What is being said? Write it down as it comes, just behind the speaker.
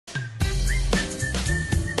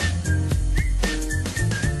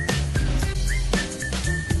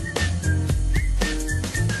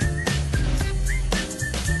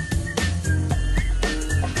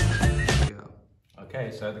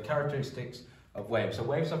characteristics of waves. So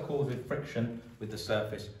waves are caused with friction with the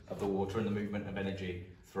surface of the water and the movement of energy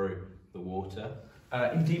through the water.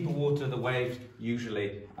 In deeper water, the waves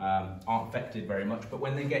usually aren't affected very much, but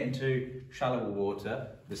when they get into shallower water,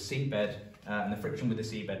 the seabed and the friction with the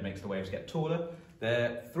seabed makes the waves get taller.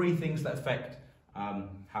 There are three things that affect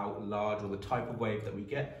how large or the type of wave that we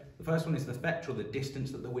get. The first one is the vector, or the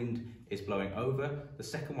distance that the wind is blowing over. The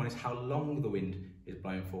second one is how long the wind is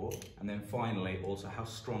blowing for. And then finally, also how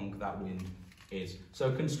strong that wind is.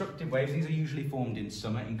 So constructive waves, these are usually formed in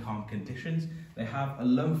summer in calm conditions. They have a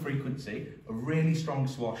low frequency, a really strong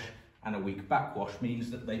swash and a weak backwash,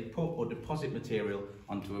 means that they put or deposit material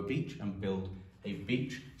onto a beach and build a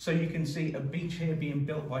beach. So you can see a beach here being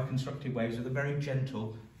built by constructive waves with a very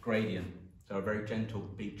gentle gradient, so a very gentle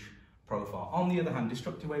beach profile. On the other hand,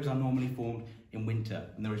 destructive waves are normally formed in winter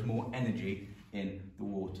and there is more energy in the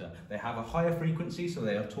water. They have a higher frequency, so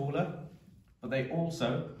they are taller, but they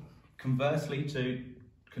also, conversely to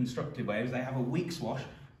constructive waves, they have a weak swash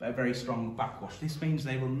but a very strong backwash. This means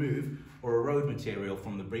they remove or erode material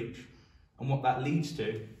from the beach, and what that leads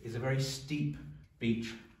to is a very steep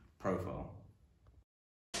beach profile.